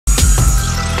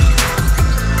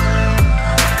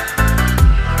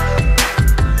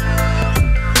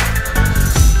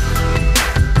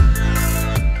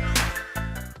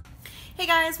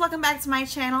welcome back to my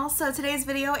channel. So today's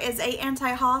video is a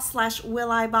anti-haul slash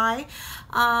will I buy.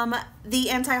 The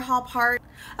anti-haul part,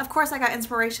 of course, I got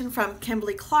inspiration from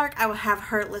Kimberly Clark. I will have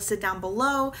her listed down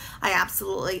below. I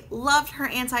absolutely loved her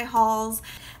anti-hauls.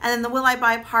 And then the will I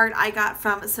buy part I got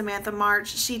from Samantha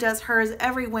March. She does hers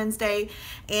every Wednesday,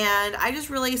 and I just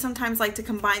really sometimes like to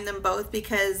combine them both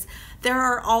because there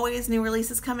are always new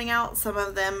releases coming out. Some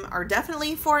of them are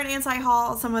definitely for an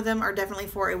anti-haul. Some of them are definitely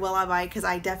for a will I buy because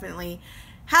I definitely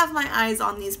have my eyes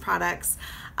on these products.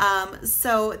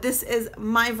 So this is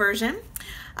my version.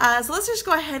 So let's just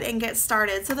go ahead and get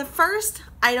started. So the first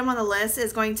item on the list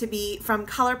is going to be from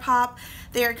ColourPop.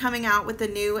 They are coming out with the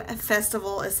new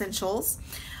Festival Essentials.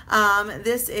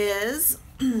 This is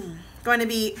going to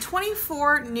be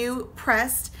 24 new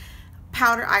pressed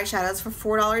powder eyeshadows for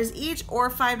 $4 each or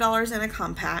 $5 in a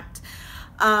compact.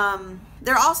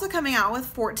 They're also coming out with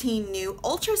 14 new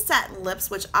ultra satin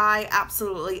lips, which I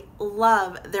absolutely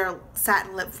love their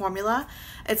satin lip formula.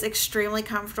 It's extremely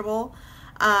comfortable.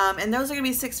 And those are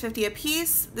going to be $6.50 a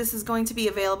piece. This is going to be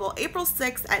available April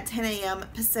 6th at 10 a.m.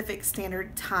 Pacific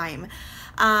Standard Time.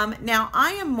 Now,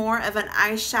 I am more of an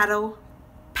eyeshadow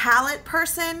palette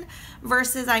person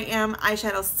versus I am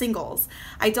eyeshadow singles.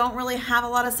 I don't really have a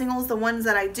lot of singles. The ones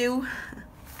that I do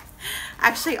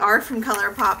actually are from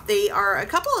ColourPop. They are a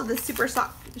couple of the Super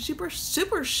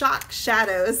Shock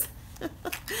shadows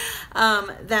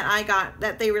that I got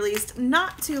that they released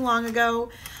not too long ago.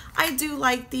 I do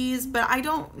like these, but I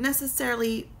don't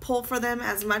necessarily pull for them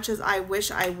as much as I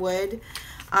wish I would.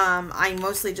 I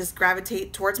mostly just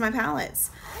gravitate towards my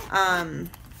palettes.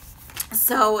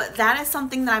 So that is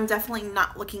something that I'm definitely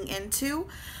not looking into.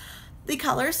 The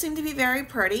colors seem to be very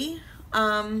pretty, but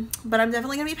I'm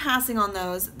definitely going to be passing on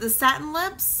those. The satin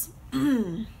lips,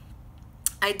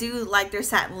 I do like their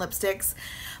satin lipsticks,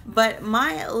 but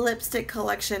my lipstick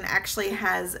collection actually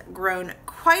has grown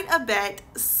quite a bit,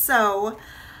 so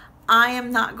I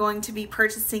am not going to be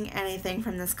purchasing anything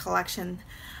from this collection,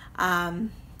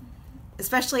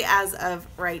 especially as of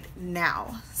right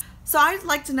now. So I'd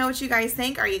like to know what you guys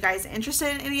think. Are you guys interested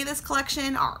in any of this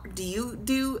collection? Or do you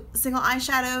do single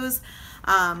eyeshadows?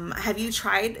 Have you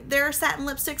tried their satin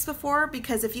lipsticks before?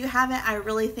 Because if you haven't, I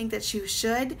really think that you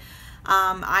should.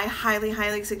 I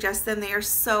highly suggest them. They are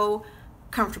so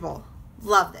comfortable.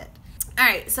 Loved it.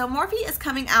 Alright, so Morphe is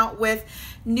coming out with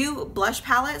new blush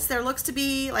palettes. There looks to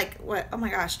be like, what? Oh my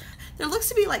gosh. There looks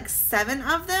to be like 7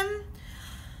 of them.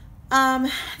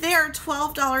 They are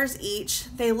 $12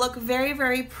 each. They look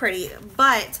very pretty,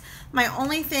 but my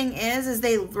only thing is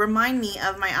they remind me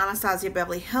of my Anastasia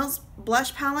Beverly Hills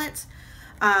blush palette,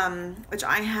 which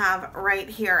I have right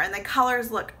here, and the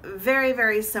colors look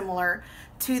very similar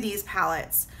to these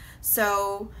palettes.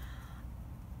 So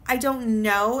I don't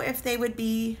know if they would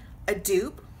be a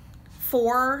dupe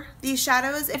for these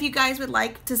shadows. If you guys would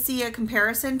like to see a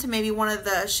comparison to maybe one of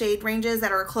the shade ranges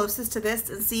that are closest to this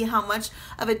and see how much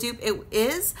of a dupe it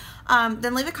is,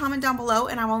 then leave a comment down below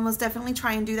and I will most definitely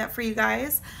try and do that for you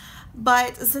guys.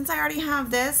 But since I already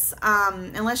have this,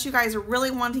 unless you guys are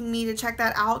really wanting me to check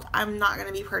that out, I'm not going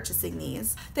to be purchasing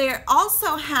these. They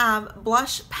also have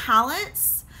blush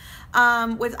palettes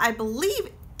with, I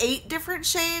believe, 8 different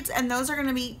shades, and those are going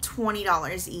to be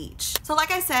 $20 each. So like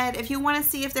I said, if you want to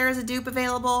see if there is a dupe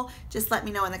available, just let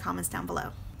me know in the comments down below.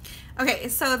 Okay,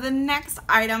 so the next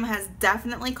item has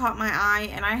definitely caught my eye,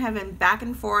 and I have been back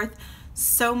and forth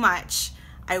so much.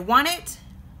 I want it,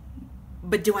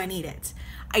 but do I need it?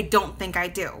 I don't think I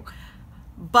do,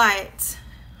 but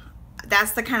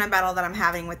that's the kind of battle that I'm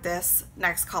having with this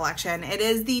next collection. It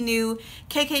is the new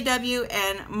KKW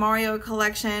and Mario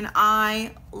collection.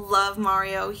 I love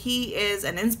Mario. He is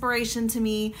an inspiration to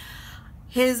me.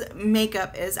 His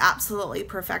makeup is absolutely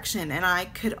perfection, and I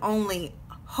could only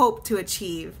hope to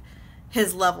achieve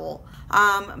his level.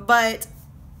 But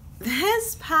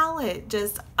this palette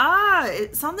just,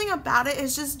 something about it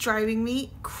is just driving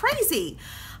me crazy.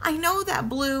 I know that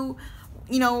blue,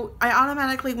 you know, I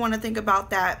automatically want to think about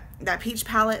that peach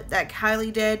palette that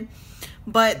Kylie did,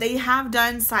 but they have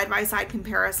done side-by-side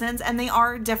comparisons and they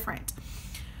are different.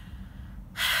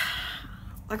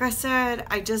 Like I said,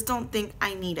 I just don't think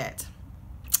I need it,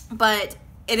 but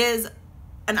it is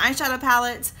an eyeshadow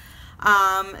palette.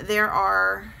 There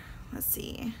are, let's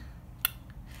see,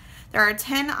 there are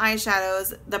 10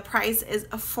 eyeshadows. The price is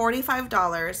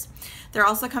 $45. They're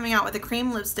also coming out with a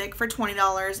cream lipstick for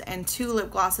 $20 and 2 lip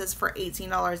glosses for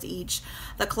 $18 each.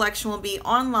 The collection will be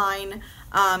online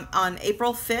on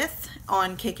April 5th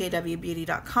on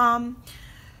KKWbeauty.com.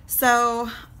 So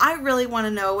I really want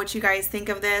to know what you guys think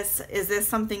of this. Is this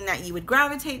something that you would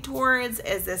gravitate towards?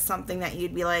 Is this something that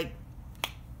you'd be like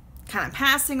kind of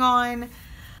passing on?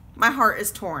 my heart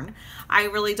is torn. I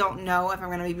really don't know if I'm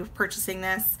going to be purchasing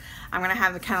this. I'm going to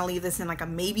have to kind of leave this in like a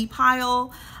maybe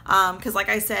pile because like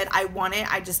I said, I want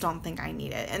it. I just don't think I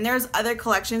need it. And there's other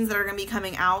collections that are going to be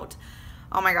coming out,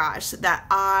 oh my gosh, that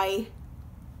I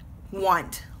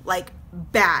want like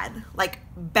bad.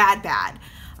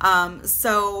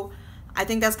 So I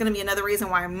think that's going to be another reason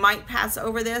why I might pass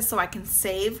over this so I can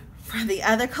save for the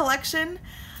other collection.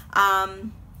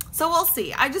 So we'll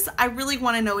see. I really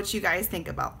want to know what you guys think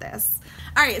about this.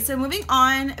 All right, so moving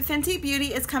on, Fenty Beauty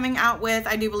is coming out with,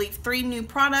 I do believe, 3 new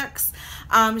products.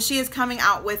 She is coming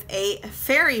out with a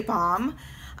Fairy Balm.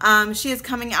 She is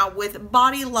coming out with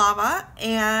Body Lava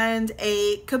and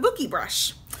a Kabuki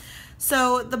brush.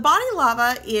 So the Body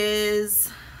Lava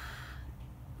is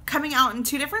coming out in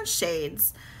 2 different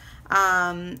shades.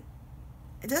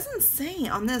 It doesn't say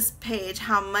on this page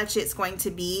how much it's going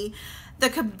to be. The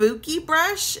Kabuki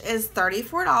brush is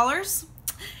 $34.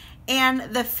 And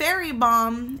the Fairy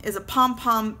Balm is a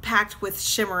pom-pom packed with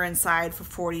shimmer inside for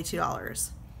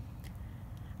 $42.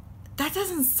 That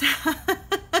doesn't sound...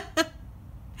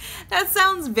 That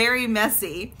sounds very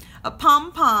messy. A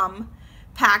pom-pom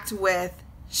packed with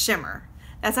shimmer.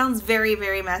 That sounds very,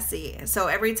 very messy. So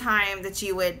every time that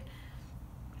you would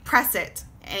press it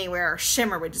anywhere,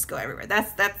 shimmer would just go everywhere.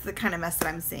 That's the kind of mess that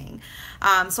I'm seeing.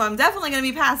 So I'm definitely going to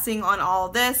be passing on all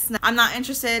this. I'm not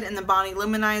interested in the body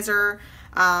luminizer.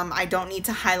 I don't need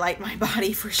to highlight my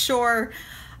body for sure.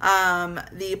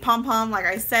 The pom-pom, like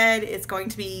I said, is going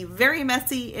to be very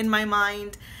messy in my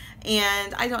mind,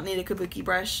 and I don't need a Kabuki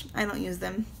brush. I don't use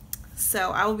them.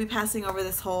 So I will be passing over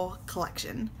this whole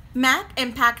collection. MAC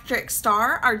and Patrick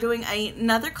Star are doing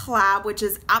another collab, which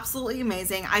is absolutely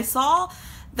amazing. I saw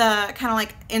the kind of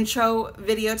like intro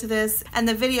video to this, and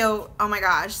the video, oh my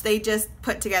gosh, they just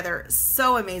put together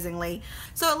so amazingly.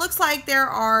 So it looks like there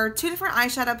are 2 different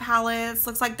eyeshadow palettes.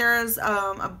 Looks like there's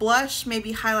a blush,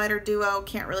 maybe highlighter duo.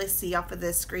 Can't really see off of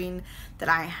this screen that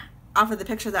off of the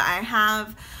picture that I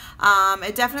have.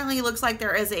 It definitely looks like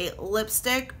there is a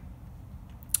lipstick,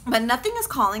 but nothing is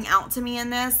calling out to me in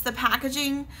this. The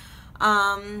packaging,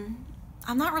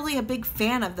 I'm not really a big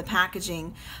fan of the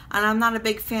packaging, and I'm not a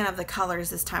big fan of the colors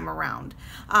this time around.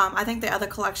 I think the other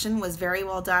collection was very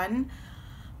well done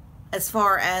as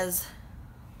far as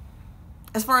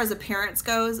appearance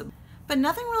goes, but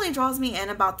nothing really draws me in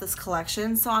about this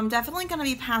collection, so I'm definitely going to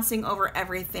be passing over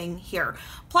everything here.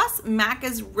 Plus, MAC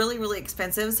is really, really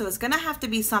expensive, so it's going to have to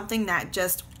be something that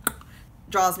just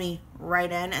draws me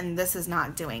right in, and this is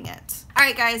not doing it.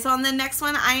 Alright guys, so on the next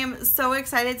one, I am so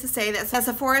excited to say that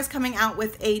Sephora is coming out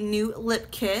with a new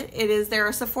lip kit. It is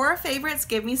their Sephora Favorites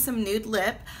Give Me Some Nude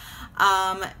Lip.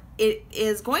 It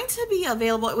is going to be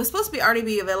available. It was supposed to be already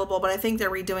be available, but I think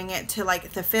they're redoing it to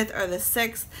like the 5th or the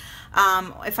 6th.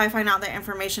 If I find out that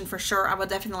information for sure, I will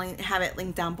definitely have it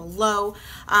linked down below.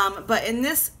 But in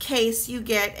this case, you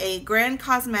get a Grand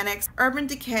Cosmetics, Urban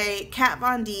Decay, Kat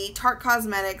Von D, Tarte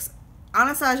Cosmetics,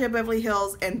 Anastasia Beverly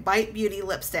Hills, and Bite Beauty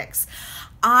lipsticks.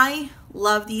 I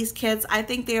love these kits. I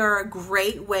think they are a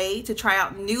great way to try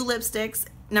out new lipsticks.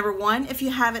 Number 1, if you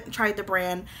haven't tried the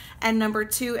brand, and number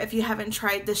 2, if you haven't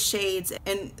tried the shades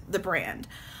in the brand.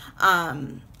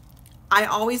 I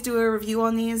always do a review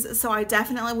on these, so I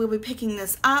definitely will be picking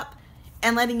this up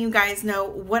and letting you guys know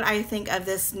what I think of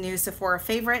this new Sephora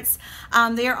Favorites.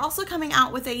 They are also coming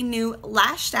out with a new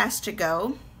Lash Stash to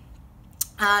Go.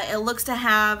 It looks to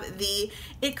have the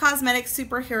It Cosmetics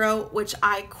Superhero, which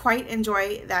I quite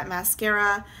enjoy that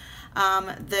mascara.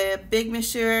 The Big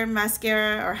Monsieur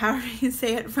mascara, or however you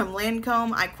say it, from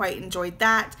Lancome, I quite enjoyed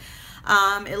that.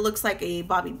 It looks like a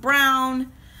Bobbi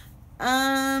Brown,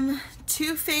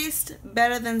 Too Faced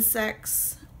Better Than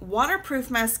Sex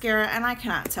waterproof mascara, and I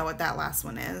cannot tell what that last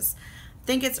one is. I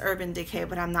think it's Urban Decay,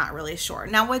 but I'm not really sure.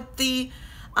 Now with the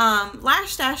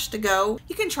Lash Stash to Go,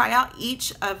 you can try out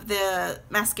each of the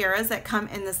mascaras that come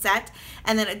in the set,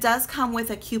 and then it does come with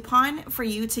a coupon for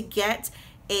you to get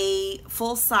a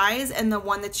full size and the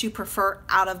one that you prefer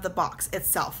out of the box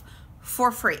itself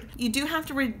for free. You do have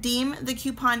to redeem the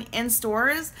coupon in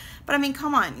stores, but I mean,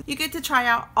 come on, you get to try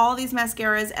out all these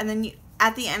mascaras, and then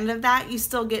at the end of that, you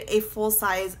still get a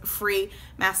full-size free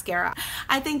mascara.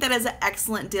 I think that is an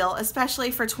excellent deal, especially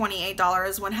for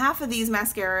 $28 when half of these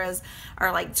mascaras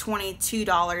are like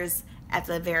 $22 at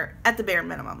the bare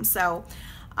minimum. So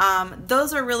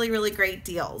those are really, really great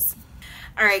deals.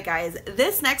 All right, guys,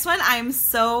 this next one I'm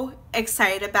so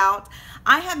excited about.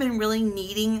 I have been really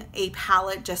needing a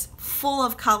palette just full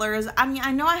of colors. I mean,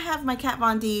 I know I have my Kat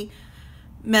Von D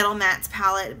Metal Mattes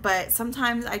palette, but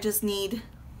sometimes I just need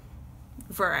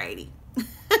variety.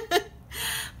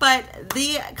 But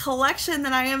the collection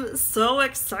that I am so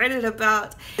excited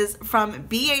about is from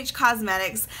BH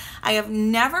Cosmetics. I have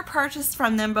never purchased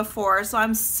from them before, so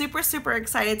I'm super, super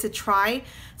excited to try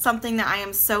something that I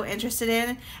am so interested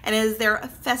in, and it is their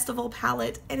festival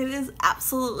palette, and it is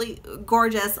absolutely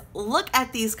gorgeous. Look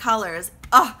at these colors.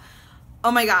 Oh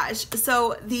my gosh.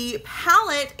 So the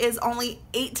palette is only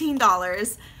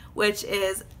 $18, which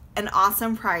is an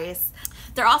awesome price.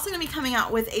 They're also going to be coming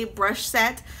out with a brush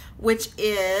set, which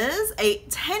is a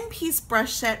 10-piece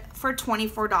brush set for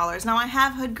 $24. Now I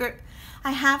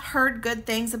have heard good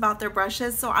things about their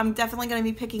brushes, so I'm definitely going to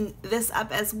be picking this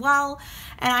up as well,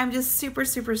 and I'm just super,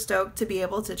 super stoked to be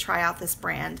able to try out this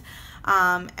brand.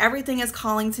 Everything is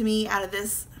calling to me out of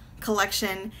this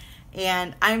collection,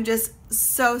 and I'm just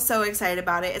so, so excited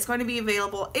about it. It's going to be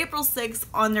available April 6th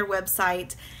on their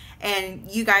website, and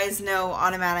you guys know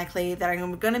automatically that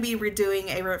I'm going to be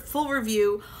redoing a full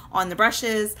review on the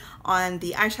brushes, on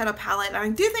the eyeshadow palette, and I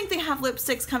do think they have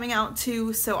lipsticks coming out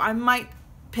too, so I might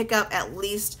pick up at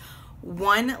least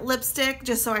one lipstick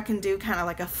just so I can do kind of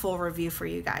like a full review for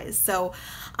you guys. So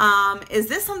is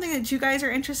this something that you guys are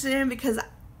interested in? Because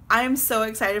I am so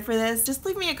excited for this. Just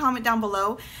leave me a comment down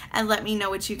below and let me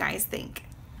know what you guys think.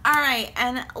 Alright,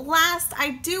 and last,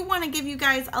 I do want to give you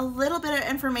guys a little bit of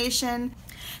information.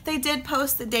 They did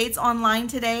post the dates online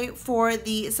today for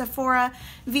the Sephora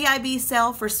VIB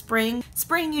sale for spring.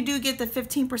 Spring, you do get the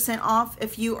 15% off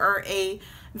if you are a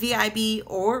VIB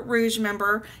or Rouge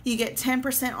member. You get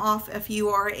 10% off if you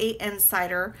are a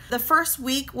Insider. The first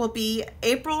week will be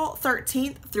April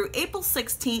 13th through April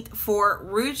 16th for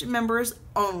Rouge members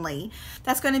only.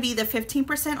 That's going to be the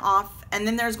 15% off, and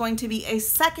then there's going to be a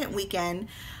second weekend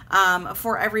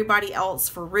for everybody else,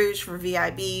 for Rouge, for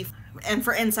VIB, and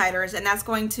for Insiders, and that's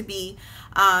going to be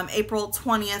April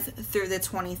 20th through the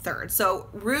 23rd. So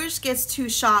Rouge gets to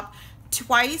shop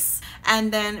twice,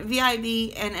 and then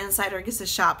VIB and Insider gets to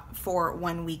shop for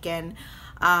one weekend.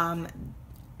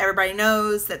 Everybody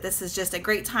knows that this is just a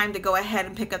great time to go ahead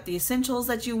and pick up the essentials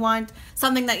that you want,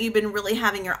 something that you've been really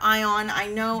having your eye on. I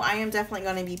know I am definitely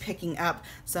going to be picking up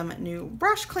some new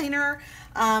brush cleaner,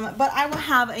 but I will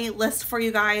have a list for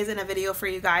you guys and a video for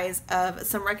you guys of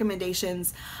some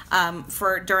recommendations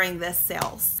for during this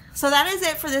sale. So that is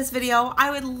it for this video.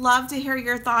 I would love to hear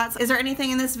your thoughts. Is there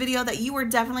anything in this video that you are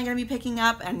definitely going to be picking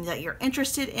up and that you're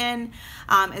interested in?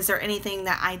 Is there anything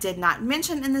that I did not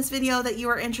mention in this video that you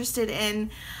are interested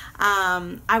in?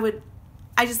 I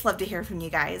just love to hear from you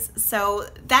guys. So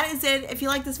that is it. If you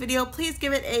like this video, please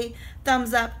give it a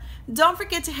thumbs up. Don't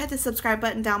forget to hit the subscribe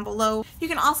button down below. You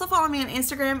can also follow me on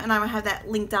Instagram, and I will have that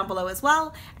link down below as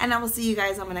well. And I will see you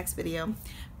guys on my next video.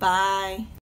 Bye.